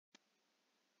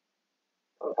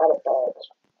out of bags.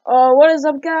 What is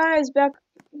up, guys? Back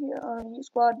here on U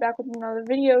Squad, back with another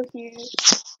video here.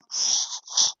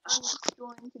 I'm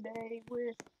joined today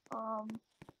with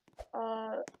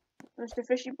Mr.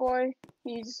 Fishy Boy.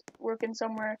 He's working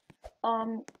somewhere.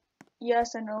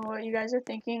 Yes, I know what you guys are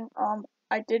thinking.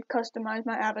 I did customize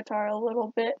my avatar a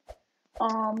little bit.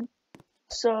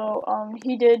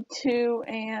 He did too,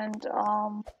 and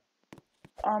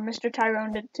Mr.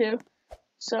 Tyrone did too.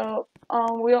 So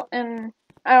and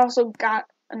I also got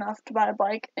enough to buy a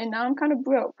bike, and now I'm kind of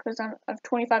broke because I have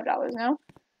 $25 now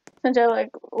since I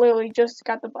literally just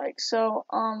got the bike. So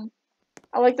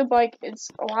I like the bike.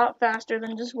 It's a lot faster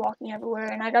than just walking everywhere,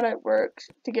 and I gotta work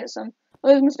to get some. Oh,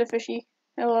 there's Mr. Fishy.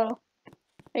 Hello.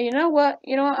 Hey, you know what?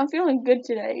 I'm feeling good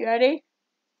today. You ready?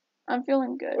 I'm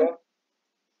feeling good. Yeah.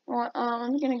 Well,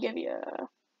 I'm just gonna give you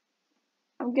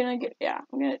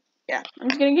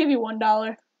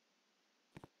 $1.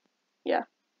 Yeah.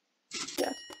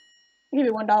 I'll give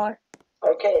you $1.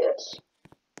 Okay,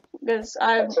 Because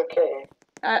that's okay.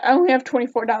 I only have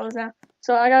 $24 now,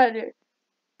 so I gotta do.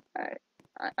 Alright,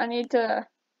 I need to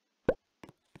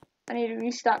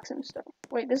restock some stuff.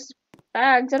 Wait, this is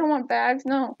bags. I don't want bags.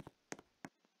 No.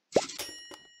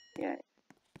 Yeah.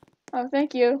 Oh,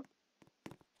 thank you.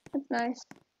 That's nice.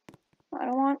 I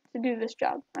don't want to do this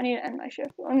job. I need to end my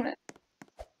shift. 1 minute.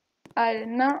 I did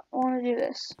not want to do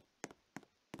this.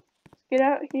 Let's get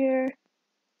out here.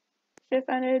 Shift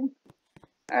ended.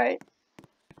 Alright.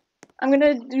 I'm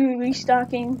gonna do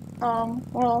restocking.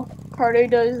 Well, Carter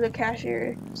does the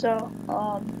cashier, so,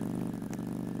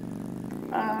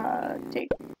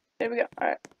 there we go.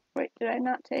 Alright. Wait, did I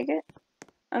not take it?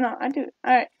 Oh, no, I do.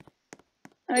 Alright.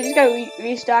 I just gotta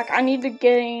restock. I need to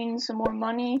gain some more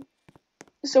money.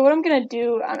 So what I'm gonna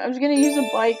do, I'm just gonna use a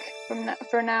bike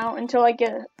for now until I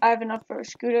have enough for a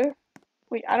scooter.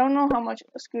 Wait, I don't know how much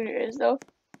a scooter is though.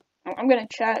 I'm gonna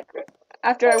check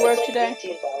after I work today.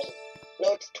 15,000.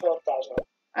 No, it's 12,000.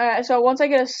 Alright, so once I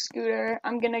get a scooter,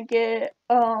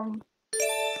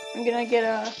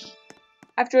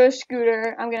 after a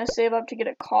scooter, I'm gonna save up to get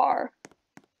a car.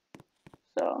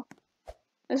 So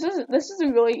this is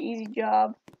a really easy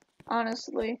job,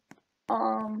 honestly.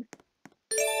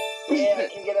 Yeah, I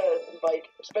can get a bike.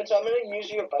 Spencer, I'm gonna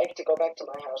use your bike to go back to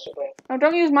my house, okay? No,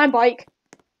 don't use my bike.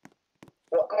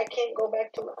 Well, I can't go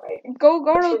back to my... Go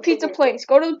to the pizza place.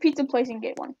 Go to the pizza place and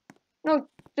get one. No,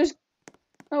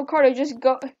 Carter, just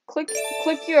go click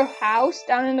your house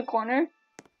down in the corner,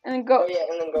 and then go. Oh, yeah,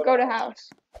 and then go to house.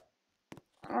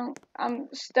 I'm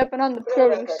stepping on the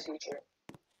produce.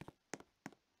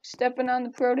 Stepping on the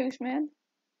produce, man.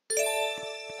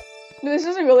 This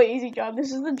is a really easy job.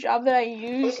 This is the job that I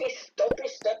use. Don't be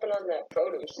stepping on that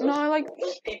produce. No, I like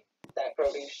that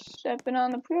produce. Stepping on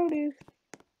the produce.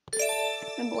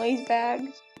 And blaze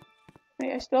bags.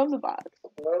 Wait, I still have the box.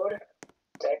 Load,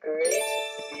 decorate,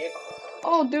 vehicle.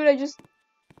 Oh, dude, I just.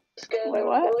 Wait,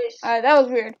 what? Alright, that was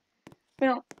weird. We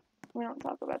don't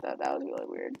talk about that. That was really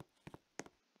weird.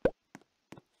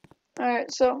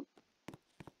 Alright, so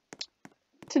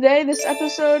today, this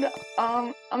episode,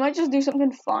 I might just do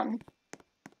something fun.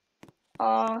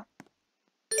 Why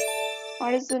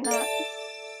does it not?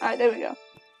 Alright, there we go.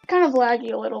 Kind of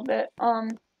laggy a little bit.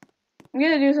 I'm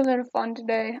gonna do something fun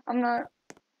today. I'm not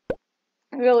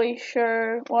really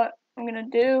sure what I'm gonna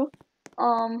do.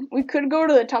 We could go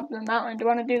to the top of the mountain. Do you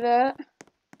want to do that?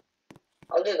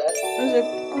 I'll do that.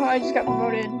 Oh, I just got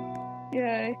promoted.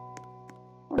 Yay. I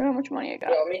wonder how much money I got.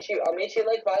 Yeah, I'll meet you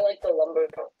by the lumber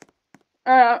company.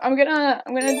 Alright, I'm gonna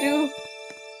do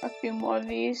a few more of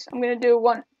these. I'm gonna do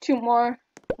 2 more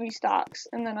restocks,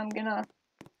 and then I'm gonna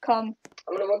come.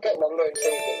 I'm gonna work at lumber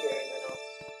until you get here, and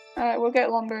then Alright, we'll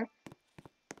get lumber.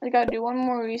 I gotta do 1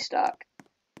 more restock.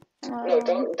 No,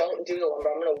 don't do the lumber.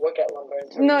 I'm gonna work at lumber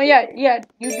until No, yeah,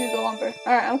 you do the lumber.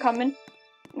 Alright, I'm coming.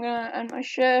 I'm gonna end my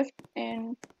shift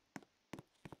and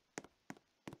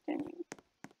continue.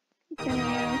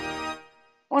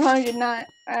 109.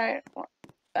 Alright,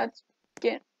 that's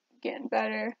getting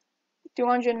better.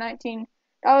 $219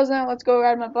 now. Let's go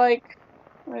ride my bike.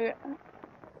 We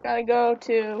gotta go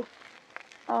to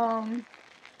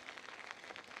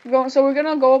so we're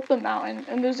gonna go up the mountain,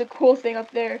 and there's a cool thing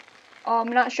up there. I'm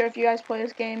not sure if you guys play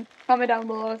this game. Comment down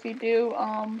below if you do.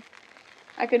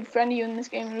 I could friend you in this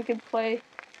game, and we could play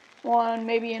one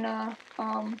maybe in a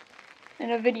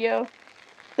video.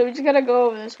 So we just gotta go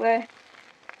over this way.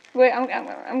 Wait,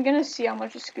 I'm gonna see how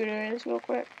much a scooter is real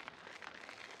quick.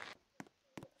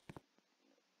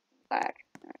 Black.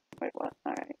 Wait, what?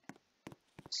 Alright.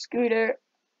 Scooter.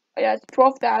 Yeah, it's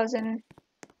 12,000.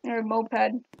 Or a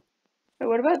moped. Wait,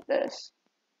 what about this?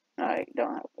 I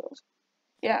don't have those.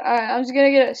 Yeah, alright, I'm just gonna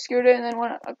get a scooter and then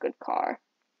want a good car.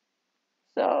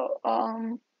 So,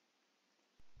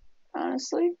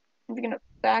 honestly, I'm gonna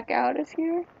back out of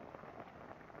here,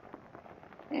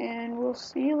 and we'll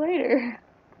see you later.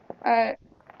 Alright.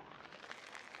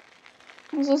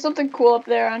 There's something cool up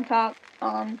there on top.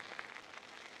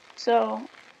 So,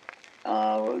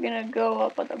 we're gonna go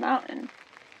up at the mountain.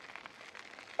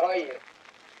 How are you?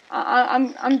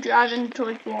 I'm driving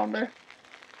towards Lumber.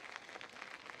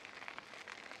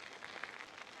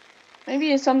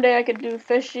 Maybe someday I could do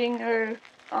fishing or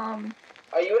Are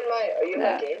you in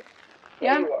my game?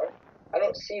 Yeah. You are. I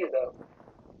don't see you though.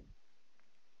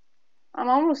 I'm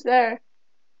almost there.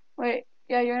 Wait,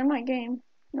 yeah, you're in my game.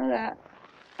 Know that.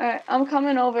 Alright, I'm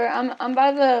coming over. I'm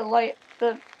by the light,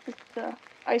 the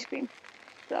ice cream.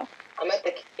 So. I'm at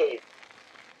the cave.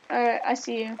 Alright, I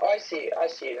see you. Oh, I see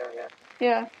you now.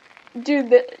 Yeah. Dude,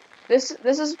 this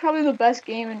is probably the best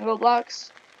game in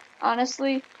Roblox.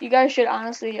 Honestly, you guys should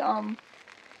honestly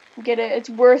get it. It's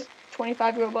worth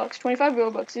 25 Robux. 25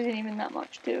 Robux isn't even that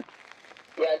much, too.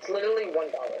 Yeah, it's literally $1.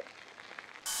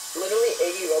 Literally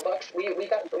 80 Robux. We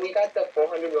got the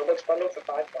 400 Robux bundle for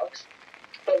 $5.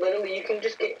 But literally, you can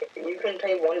pay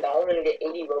 $1 and get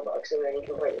 80 Robux, and then you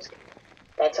can play this game.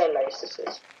 That's how nice this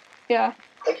is. Yeah.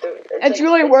 Like it's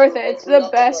really worth it. It's the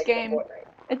best game.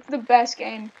 It's the best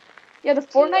game. Yeah, the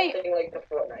Fortnite. It's nothing like the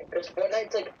Fortnite, because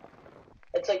Fortnite's like,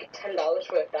 it's like $10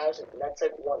 for 1,000. That's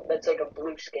like one. That's like a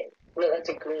blue skin. No, that's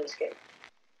a green skin.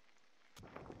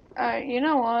 Alright, you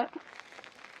know what?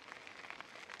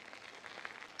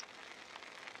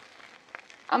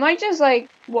 I might just like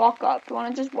walk up. You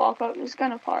wanna just walk up? It's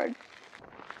kind of hard.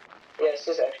 Yeah, this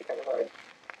is actually kind of hard.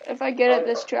 If I get it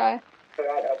this try.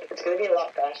 Right up. It's gonna be a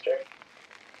lot faster.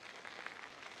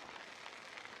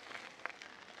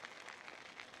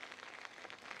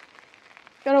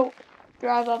 Gotta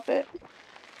drive up it.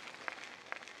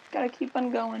 Gotta keep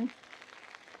on going.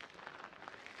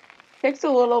 Takes a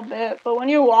little bit, but when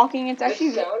you're walking, it's actually.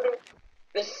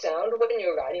 The sound when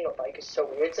you're riding a bike is so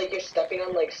weird. It's like you're stepping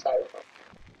on like styrofoam.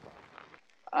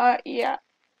 Yeah.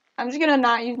 I'm just gonna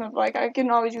not use my bike. I can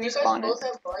always respawn it. You guys both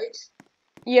have bikes?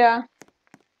 Yeah.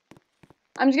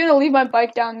 I'm just gonna leave my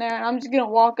bike down there, and I'm just gonna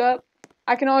walk up.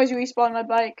 I can always respawn my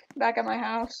bike back at my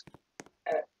house.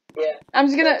 Yeah. I'm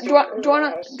just gonna. Do you wanna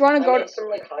go? I made some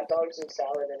like hot dogs and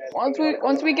salad and everything.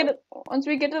 Once we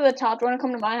get to the top, do you wanna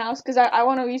come to my house? Cause I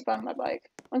wanna respawn my bike.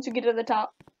 Once we get to the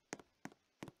top.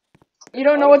 You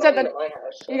don't know what's at the.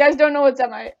 You guys don't know what's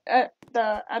at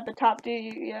the top, do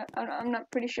you? Yeah. I'm not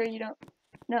pretty sure you don't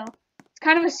know. It's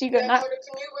kind of a secret. Yeah,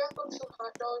 can you wrap up some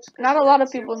hot dogs? Not a lot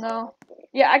of people know.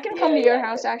 Yeah, I can come to your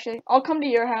house actually. I'll come to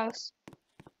your house.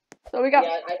 So we got.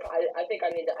 Yeah, I think I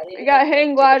need to. We got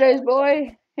hang gliders,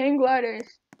 boy. Hang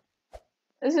gliders.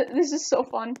 This is so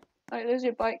fun. Alright, there's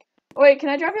your bike. Oh, wait, can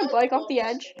I drive your bike off the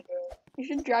edge? You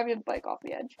should drive your bike off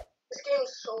the edge. This game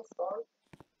is so fun.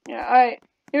 Yeah. All right.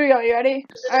 Here we go. You ready?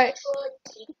 All right.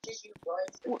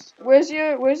 Where's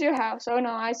your house? Oh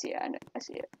no, I see it. I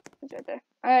see it. It's right there.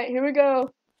 All right. Here we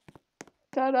go.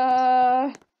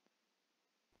 Ta-da!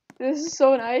 This is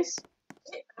so nice.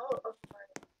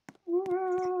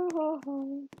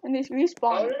 And they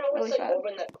respawn. I don't know what's really like fast. over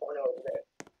in that corner over there.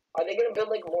 Are they gonna build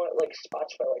like more like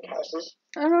spots for like houses?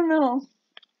 I don't know.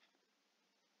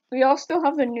 We all still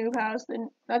have the new house.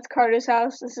 That's Carter's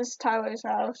house. This is Tyler's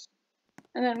house.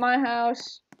 And then my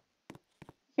house.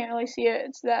 Can't really see it.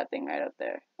 It's that thing right up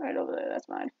there. Right over there. That's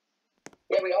mine.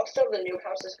 Yeah, we all still have the new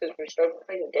houses because we started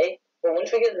playing the day. But once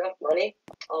we get enough money,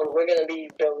 we're gonna be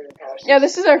building houses. Yeah,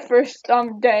 this is our first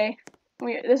day.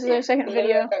 This is our second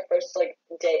video. Our first like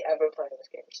day ever playing this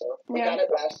game. So we got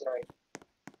it last night.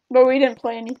 But we didn't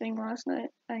play anything last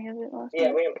night. I guess it last night.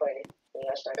 Yeah, we didn't play anything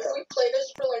last night. If we play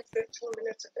this for like 15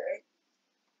 minutes a day.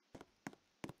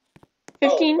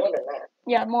 15? Oh, more than that.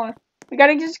 Yeah, more. We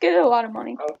gotta just get a lot of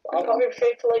money. I'll probably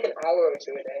trade for like an hour or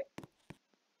two a day.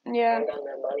 Yeah. And on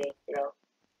their money, you know.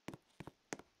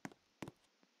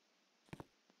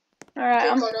 Alright,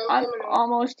 I'm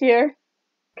almost here.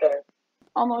 Okay.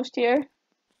 Almost here.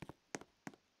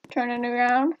 Turning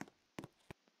around.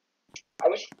 I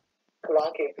wish you could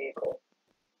lock your vehicle.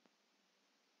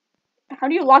 How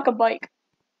do you lock a bike?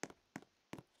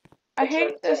 I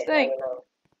hate this thing. I don't know.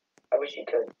 I wish you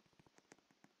could.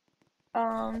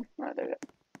 Oh, there we go.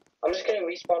 I'm just gonna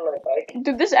respawn my bike.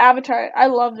 Dude, this avatar, I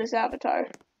love this avatar.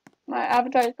 My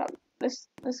avatar is probably, this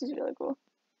is really cool.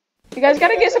 You guys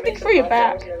gotta get something for your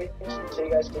back. So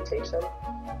you guys can take some.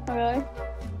 Oh, really?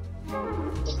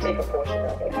 Just take a portion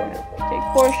of it. Take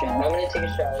portion. I'm gonna take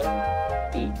a shower.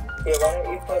 Eat. Yeah, why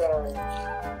don't you put on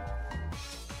that?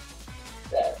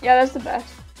 Yeah, that's the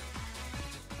best.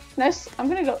 Nice. I'm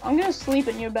gonna sleep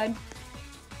in your bed.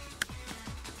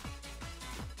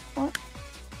 What?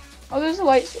 Oh, there's a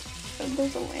light.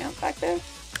 There's a lamp back there.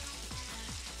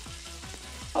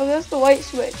 Oh, that's the light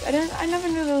switch. I never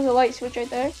knew there was a light switch right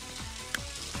there.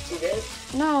 You did?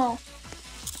 No.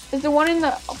 Is the one in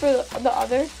the for the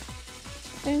other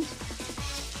things?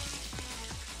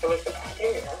 It was the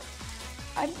bathroom, yeah.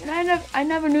 I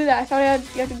never knew that. I thought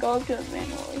you had to go up to it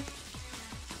manually.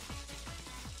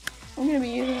 I'm gonna be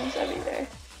using this every day.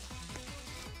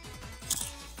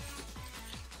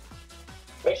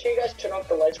 Make sure you guys turn off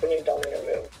the lights when you're done in your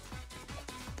room.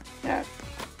 Yeah.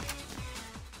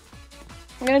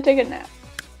 I'm gonna take a nap.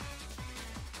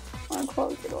 I'll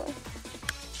close the door.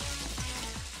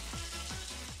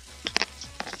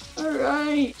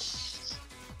 Alright.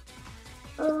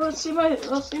 Let's see my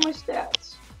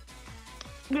stats.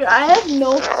 Dude, I have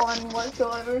no fun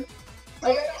whatsoever.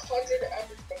 I got 100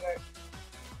 everything.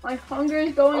 My hunger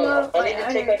is going up. I need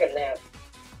to take like a nap.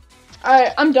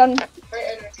 Alright, I'm done.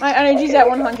 My energy's at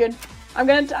 100. I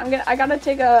gotta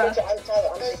take a.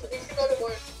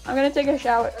 I'm gonna take a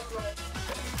shower.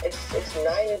 It's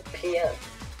 9 p.m.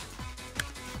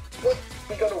 What?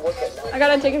 We go to work at 9. I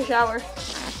gotta take a shower.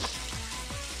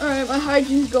 Alright, my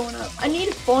hygiene's going up. I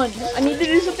need fun. I need to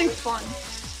do something fun.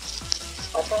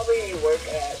 I'll probably work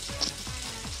at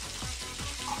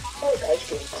ice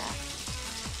cream.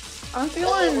 I'm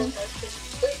feeling.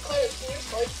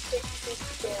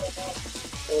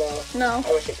 No. I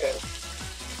wish you could.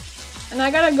 And I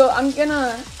gotta go.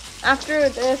 After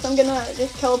this, I'm gonna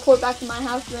just teleport back to my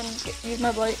house and then use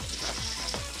my bike.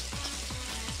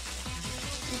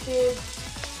 Dude,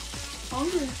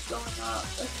 hunger's going up.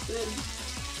 That's good.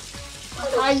 My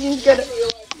hygiene's good.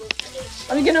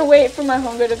 I'm gonna wait for my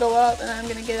hunger to go up and then I'm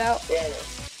gonna get out. Yeah,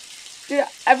 Dude,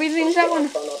 everything's at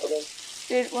 1.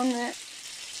 Dude, 1 minute.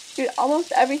 Dude,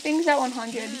 almost everything's at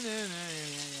 100.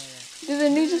 Dude, the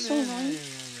news is so annoying.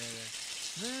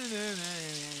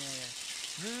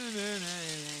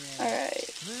 Alright.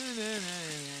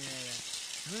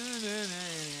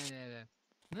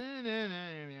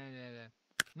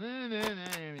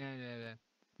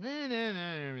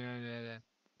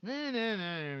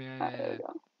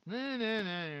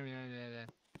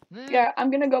 Yeah, I'm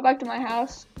gonna go back to my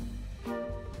house. I'm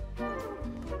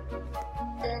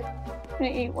gonna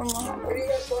eat one more hot dog. Where do you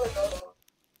guys want to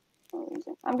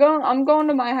go? I'm going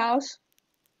to my house.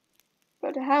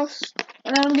 Go to house.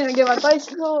 And then I'm gonna get my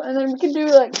bicycle and then we can do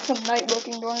like some night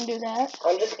looking. Do you wanna do that?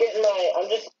 I'm just getting my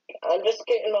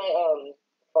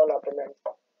phone up and then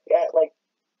like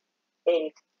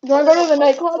 80. Do you wanna go to the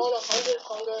nightclub?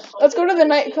 Let's go to the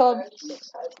nightclub.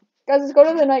 Guys, let's go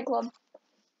to the nightclub.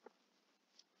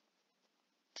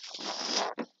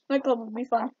 Nightclub would be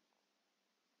fun.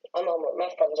 My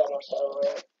phone's almost over.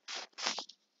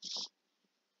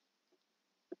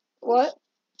 What?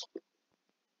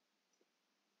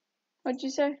 What'd you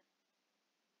say?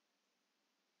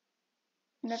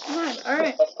 Never mind.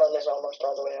 Alright. My phone is almost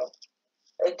all the way up.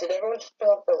 Did everyone turn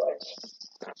off the lights?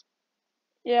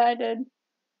 Yeah, I did.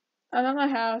 I'm at my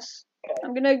house. Okay.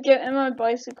 I'm gonna get in my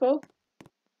bicycle.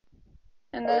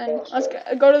 And then let's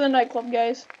go to the nightclub,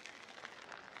 guys.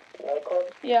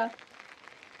 Nightclub? Yeah.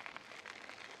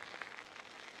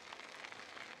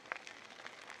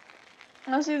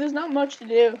 Honestly, there's not much to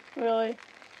do, really.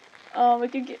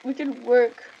 We could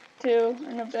work too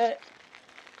in a bit.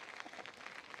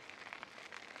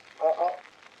 I'll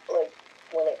like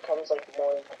when it comes like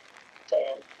morning to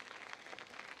end.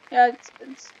 Yeah,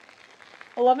 it's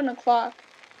 11 o'clock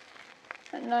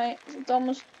at night. It's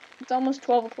almost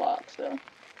 12 o'clock. So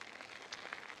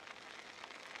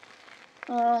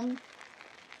go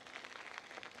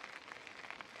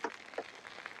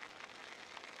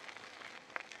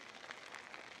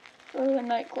to the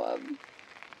nightclub.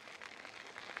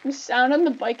 The sound on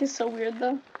the bike is so weird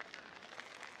though.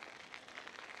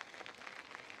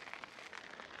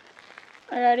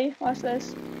 Alrighty, watch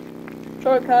this.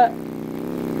 Shortcut.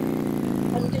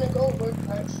 I'm gonna go work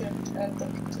night shift at the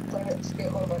pizza plant to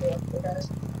get more money up for guys.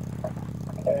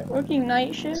 Okay. Working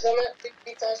night shift? I'm at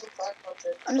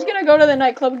 50,500. I'm just gonna go to the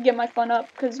nightclub and get my fun up,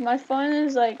 because my fun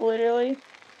is like literally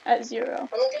at 0. I'm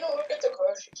gonna work at the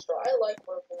grocery store. I like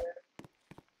working there.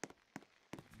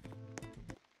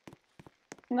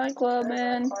 Nightclub,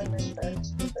 man.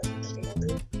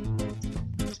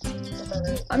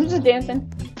 I'm just dancing.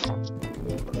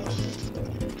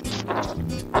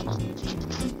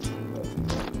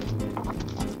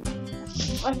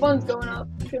 My fun's going up.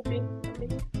 Should be.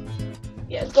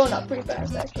 Yeah, it's going up pretty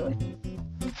fast, actually.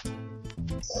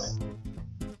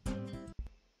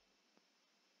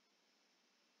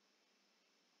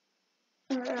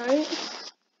 Alright.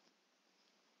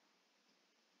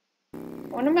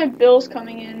 When are my bills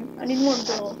coming in? I need more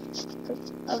bills.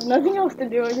 I have nothing else to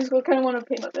do. I just kind of want to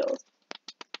pay my bills.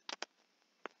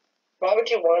 Why would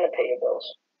you want to pay your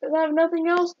bills? Because I have nothing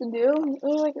else to do.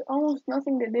 There's like almost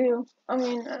nothing to do. I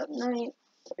mean, at night,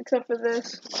 except for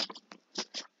this.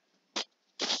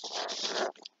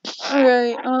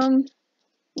 Alright,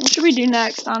 what should we do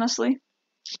next, honestly?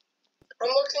 I'm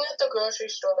looking at the grocery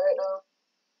store right now.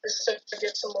 Just to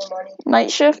get some more money.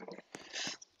 Night shift?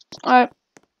 Alright.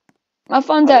 My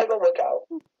phone's I'm at. gonna go look out.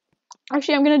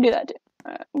 Actually, I'm gonna do that too.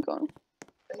 Alright, I'm going.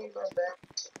 I need my bag.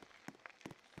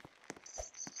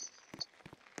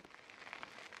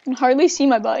 I can hardly see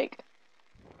my bike.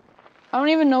 I don't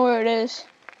even know where it is.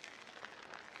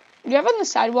 You drive on the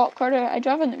sidewalk, Carter? I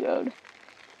drive on the road.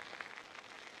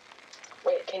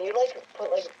 Wait, can you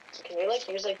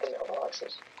use like the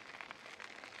mailboxes?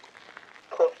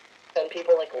 Send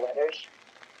people like letters?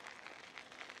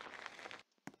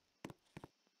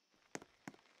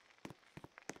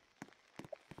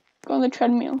 Go on the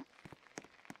treadmill.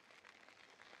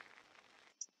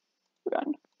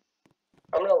 Run.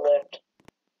 I'm gonna lift.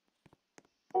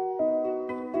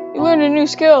 You learned a new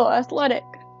skill, athletic.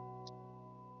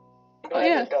 Oh I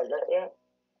yeah. haven't done that yet.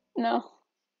 No.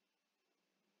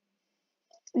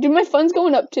 Dude, my fun's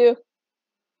going up too.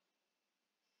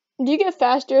 Do you get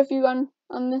faster if you run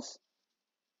on this?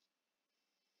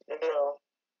 No.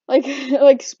 Like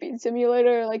like Speed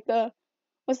Simulator, or like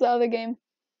what's the other game?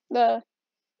 The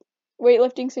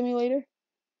weightlifting simulator.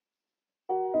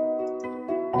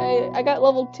 Hey, I got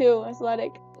level 2,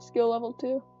 athletic skill level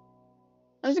 2.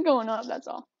 I'm just going up, that's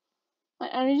all. My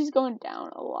energy's going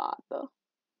down a lot though.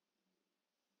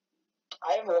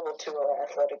 I have level 2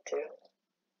 athletic too.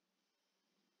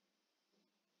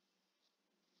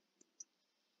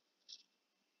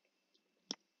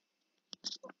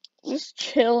 Just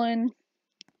chilling.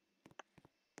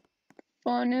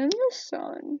 Fun in the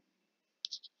sun.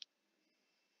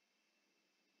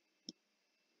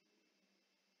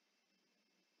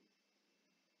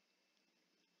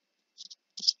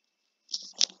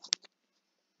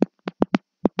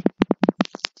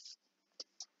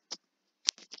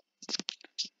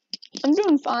 I'm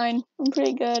doing fine. I'm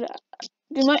pretty good.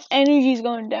 Dude, my energy's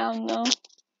going down though.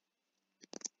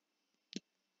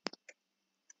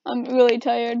 I'm really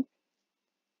tired.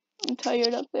 I'm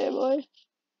tired up there, boy.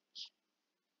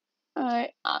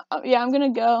 Alright, yeah, I'm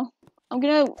gonna go. I'm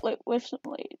gonna lift,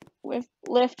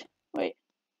 wait,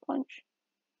 punch.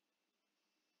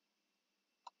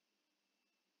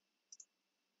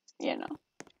 Yeah, no,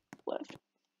 lift.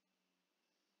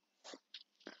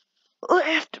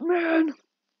 Lift, man!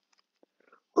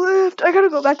 Lift! I gotta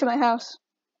go back to my house.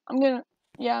 I'm gonna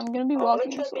be walking. I'm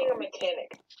gonna try being a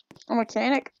mechanic. A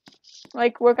mechanic?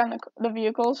 Like, work on the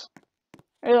vehicles?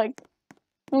 Or like,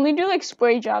 only do like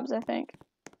spray jobs, I think.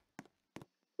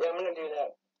 Yeah, I'm gonna do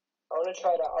that. I'm gonna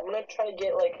try to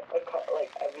get like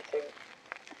everything.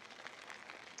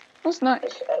 That's nice.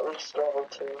 Like, at least level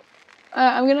 2.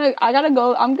 I'm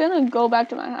gonna go back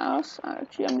to my house.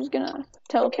 Actually, I'm just gonna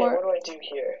teleport. Okay, what do I do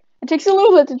here? It takes a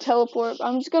little bit to teleport, but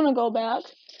I'm just gonna go back.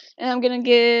 And I'm gonna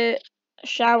get a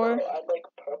shower. Oh, I'd like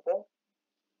purple.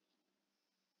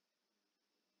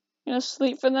 I'm gonna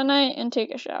sleep for the night and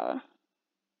take a shower.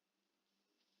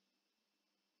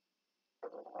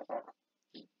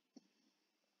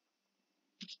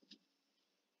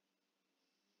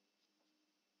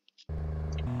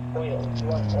 Oil. You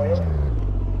want oil?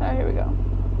 Alright, here we go.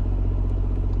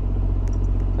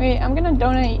 Wait, I'm gonna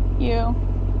donate you.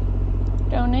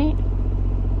 Donate.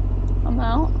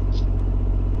 Amount.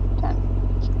 10.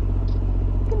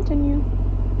 Continue.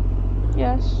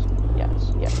 Yes.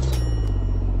 Yes. Yes.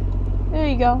 There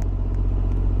you go.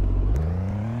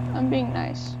 I'm being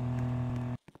nice.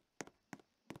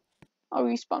 I'll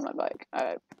respawn my bike.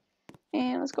 Alright.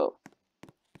 And let's go.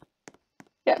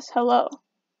 Yes, hello.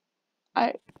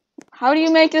 How do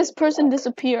you make this person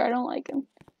disappear? I don't like him.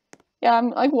 Yeah, I'm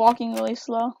like walking really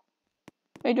slow.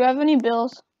 Wait, do I have any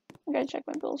bills? I gotta check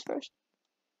my bills first.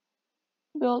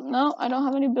 Bill? No, I don't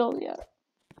have any bills yet.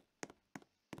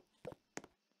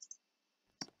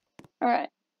 Alright.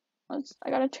 I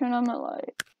gotta turn on my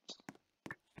light.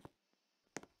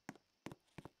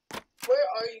 Where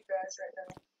are you guys right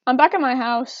now? I'm back at my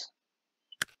house.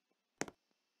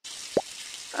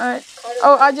 Alright.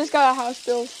 Oh, I just got a house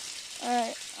bill.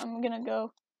 Alright, I'm gonna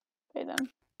go pay them.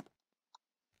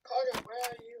 Carter, where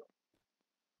are you?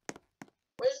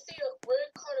 Where did you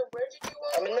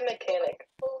I'm in the mechanic.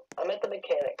 I'm at the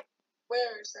mechanic.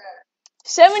 Where is that?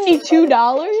 $72?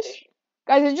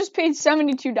 Guys, I just paid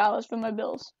 $72 for my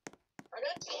bills. I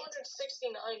got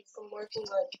 269 from working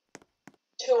like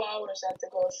 2 hours at the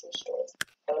grocery store.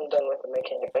 I'm done with the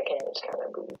mechanic. Mechanic's kind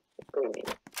of booty.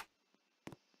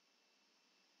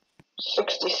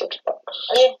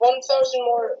 1,000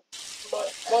 more,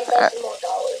 $1,000 more.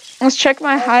 Let's check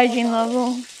my hygiene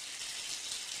level. In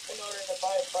order to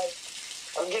buy a bike.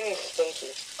 I'm getting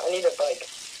stinky. I need a bike.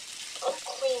 I'm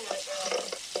clean right now.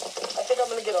 I think I'm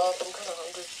gonna get off. I'm kind of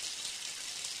hungry.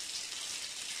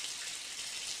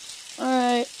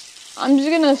 Alright. I'm just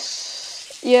gonna...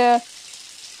 Yeah.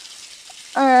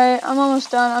 Alright, I'm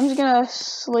almost done. I'm just gonna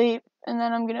sleep, and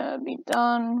then I'm gonna be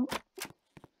done.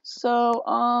 So,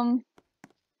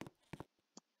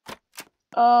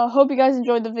 hope you guys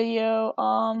enjoyed the video.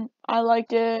 I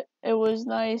liked it. It was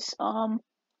nice. I'm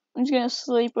just gonna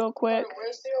sleep real quick.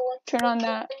 Turn on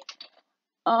that.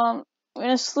 I'm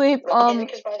gonna sleep.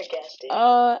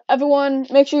 Everyone,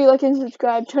 make sure you like and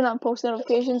subscribe. Turn on post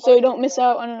notifications so you don't miss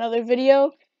out on another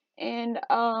video. And,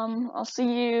 I'll see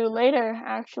you later,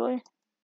 actually.